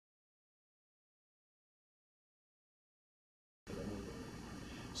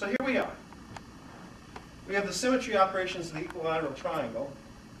So here we are. We have the symmetry operations of the equilateral triangle.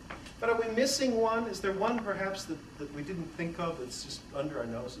 But are we missing one? Is there one perhaps that we didn't think of that's just under our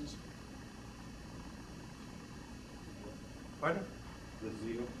noses? Pardon? The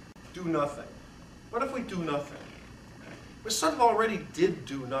zero. Do nothing. What if we do nothing? We sort of already did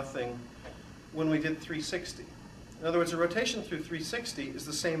do nothing when we did 360. In other words, a rotation through 360 is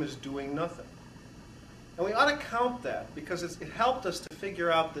the same as doing nothing. And we ought to count that because it helped us to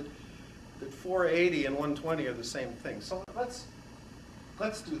figure out that 480 and 120 are the same thing. So let's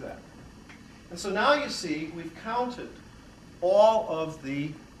do that. And so now you see we've counted all of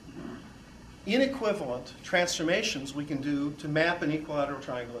the inequivalent transformations we can do to map an equilateral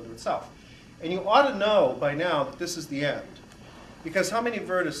triangle into itself. And you ought to know by now that this is the end. Because how many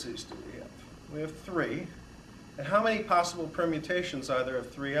vertices do we have? We have 3. And how many possible permutations are there of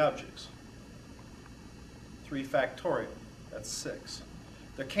 3 objects? 3 factorial. That's 6.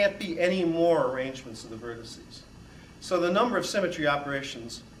 There can't be any more arrangements of the vertices. So the number of symmetry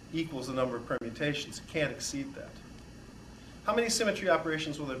operations equals the number of permutations. It can't exceed that. How many symmetry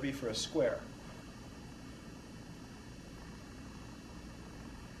operations will there be for a square?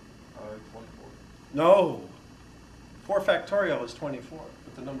 24. No. 4 factorial is 24,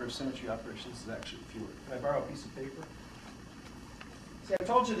 but the number of symmetry operations is actually fewer. Can I borrow a piece of paper? See, I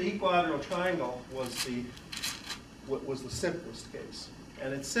told you the equilateral triangle was the simplest case.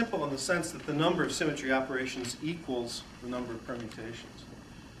 And it's simple in the sense that the number of symmetry operations equals the number of permutations.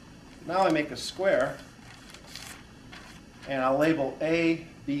 Now I make a square, and I'll label A,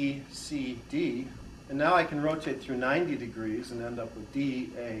 B, C, D. And now I can rotate through 90 degrees and end up with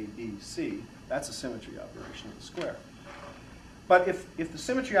D, A, B, C. That's a symmetry operation of the square. But if the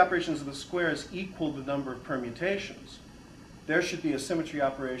symmetry operations of the squares equal the number of permutations, there should be a symmetry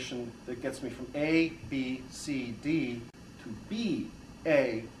operation that gets me from A, B, C, D to B,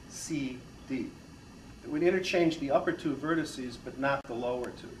 A, C, D. It would interchange the upper 2 vertices, but not the lower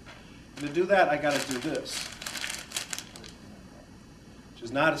 2. And to do that, I got to do this, which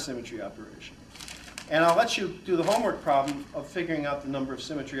is not a symmetry operation. And I'll let you do the homework problem of figuring out the number of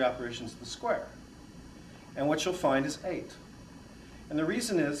symmetry operations of the square. And what you'll find is 8. And the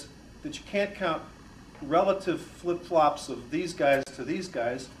reason is that you can't count relative flip-flops of these guys to these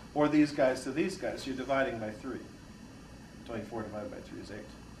guys or these guys to these guys. You're dividing by 3. 24 divided by 3 is 8. Okay.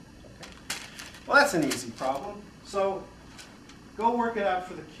 Well, that's an easy problem. So go work it out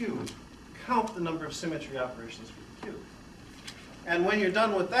for the cube. Count the number of symmetry operations for the cube. And when you're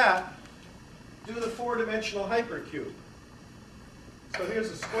done with that, do the 4-dimensional hypercube. So here's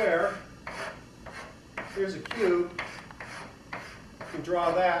a square. Here's a cube. You can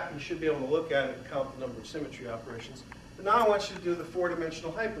draw that, and you should be able to look at it and count the number of symmetry operations. But now I want you to do the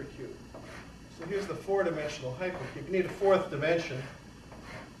 4-dimensional hypercube. So here's the 4-dimensional hypercube. You need a 4th dimension.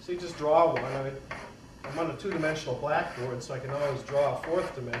 So you just draw one. I'm on a 2-dimensional blackboard, so I can always draw a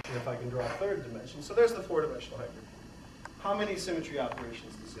 4th dimension if I can draw a 3rd dimension. So there's the 4-dimensional hypercube. How many symmetry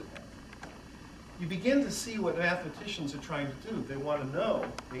operations does it have? You begin to see what mathematicians are trying to do. They want to know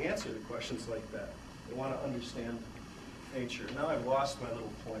the answer to questions like that. They want to understand nature. Now I've lost my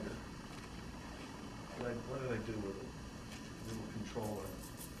little pointer. What did I do with it? Little controller.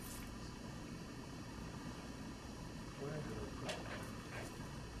 Where did I put it?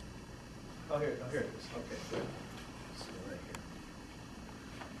 Oh, here it is. Okay, good. Let's see right here.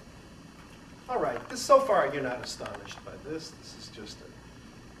 All right. So far, you're not astonished by this. This is just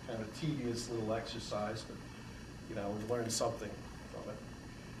a kind of tedious little exercise, but we learned something from it.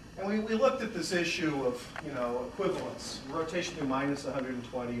 And we looked at this issue of, equivalence. Rotation through minus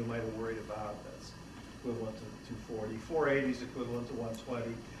 120 you might have worried about. That's equivalent to 240. 480 is equivalent to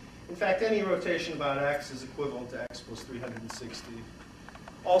 120. In fact, any rotation about x is equivalent to x plus 360.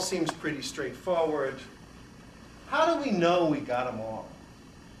 All seems pretty straightforward. How do we know we got them all?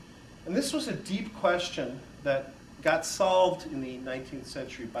 And this was a deep question that got solved in the 19th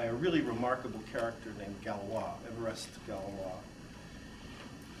century by a really remarkable character named Galois, Évariste Galois.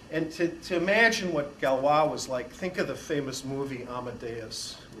 And to imagine what Galois was like, think of the famous movie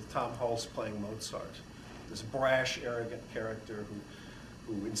Amadeus with Tom Hulce playing Mozart. This brash, arrogant character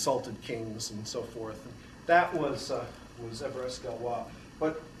who insulted kings and so forth. And that was Évariste Galois.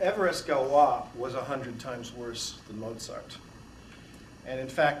 But Évariste Galois was 100 times worse than Mozart. And in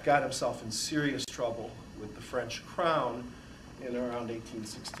fact got himself in serious trouble with the French crown in around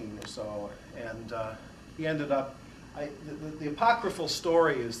 1816 or so. And he ended up, the apocryphal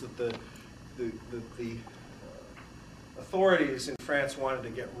story is that the authorities in France wanted to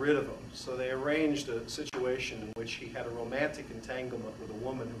get rid of him. So they arranged a situation in which he had a romantic entanglement with a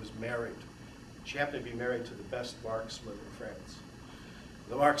woman who was married. She happened to be married to the best marksman in France.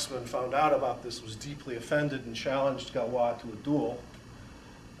 The marksman found out about this, was deeply offended, and challenged Galois to a duel.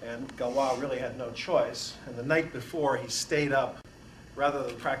 And Galois really had no choice. And the night before, he stayed up. Rather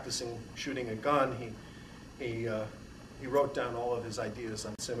than practicing shooting a gun, he wrote down all of his ideas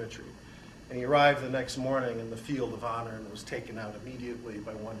on symmetry. And he arrived the next morning in the field of honor and was taken out immediately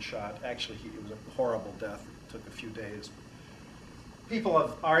by one shot. Actually, it was a horrible death. It took a few days. People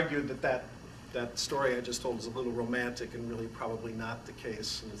have argued that story I just told is a little romantic and really probably not the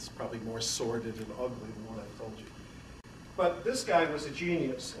case. And it's probably more sordid and ugly than what I told you. But this guy was a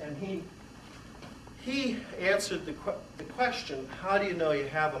genius, and he answered the question, how do you know you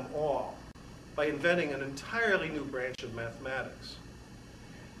have them all, by inventing an entirely new branch of mathematics.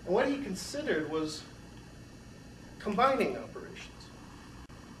 And what he considered was combining operations.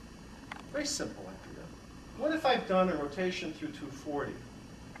 Very simple idea. What if I've done a rotation through 240,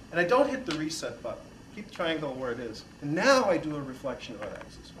 and I don't hit the reset button, keep the triangle where it is, and now I do a reflection about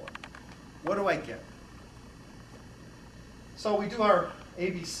axis 1. What do I get? So we do our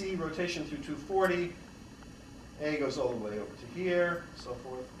ABC rotation through 240. A goes all the way over to here, so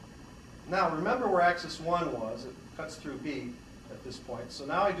forth. Now remember where axis 1 was. It cuts through B at this point. So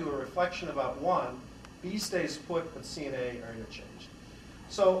now I do a reflection about 1. B stays put, but C and A are interchanged.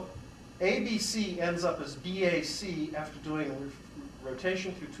 So ABC ends up as BAC after doing a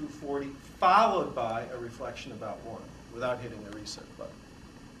rotation through 240, followed by a reflection about 1, without hitting the reset button.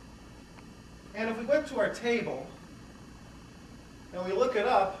 And if we went to our table, and we look it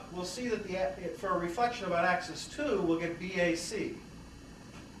up, we'll see that for a reflection about axis 2, we'll get BAC.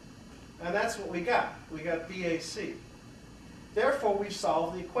 And that's what we got. We got BAC. Therefore, we've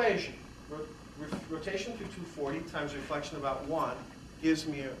solved the equation. Rotation through 240 times reflection about 1 gives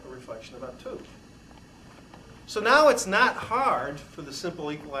me a reflection about 2. So now it's not hard for the simple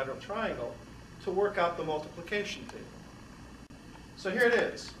equilateral triangle to work out the multiplication table. So here it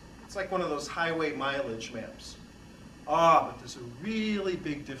is. It's like one of those highway mileage maps. But there's a really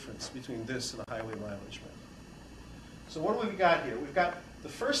big difference between this and a highway mileage map. So what do we got here? We've got the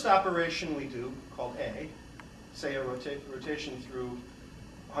first operation we do, called A, say a rotation through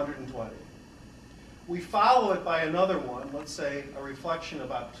 120. We follow it by another one, let's say a reflection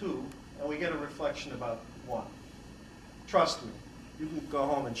about 2, and we get a reflection about 1. Trust me, you can go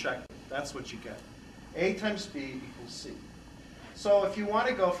home and check it. That's what you get. A times B equals C. So if you want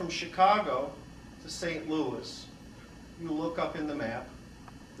to go from Chicago to St. Louis, you look up in the map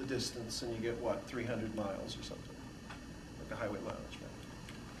the distance, and you get, what, 300 miles or something, like a highway mileage map.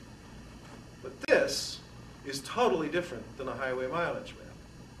 But this is totally different than a highway mileage map.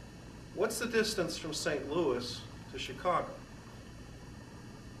 What's the distance from St. Louis to Chicago?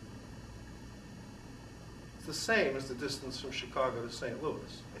 It's the same as the distance from Chicago to St.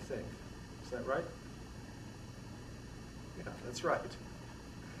 Louis, I think. Is that right? Yeah, that's right.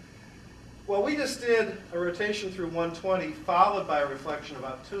 Well, we just did a rotation through 120 followed by a reflection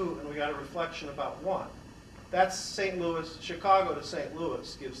about 2, and we got a reflection about 1. That's St. Louis, Chicago to St.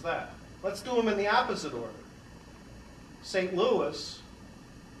 Louis gives that. Let's do them in the opposite order. St. Louis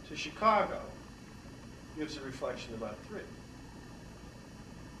to Chicago gives a reflection about 3.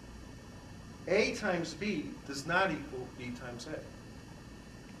 A times B does not equal B times A.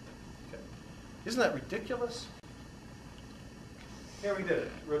 Okay. Isn't that ridiculous? Here we did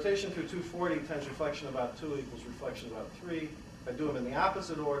it. Rotation through 240 times reflection about 2 equals reflection about 3. If I do them in the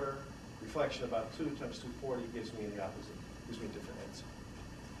opposite order, reflection about 2 times 240 gives me the opposite, gives me a different answer.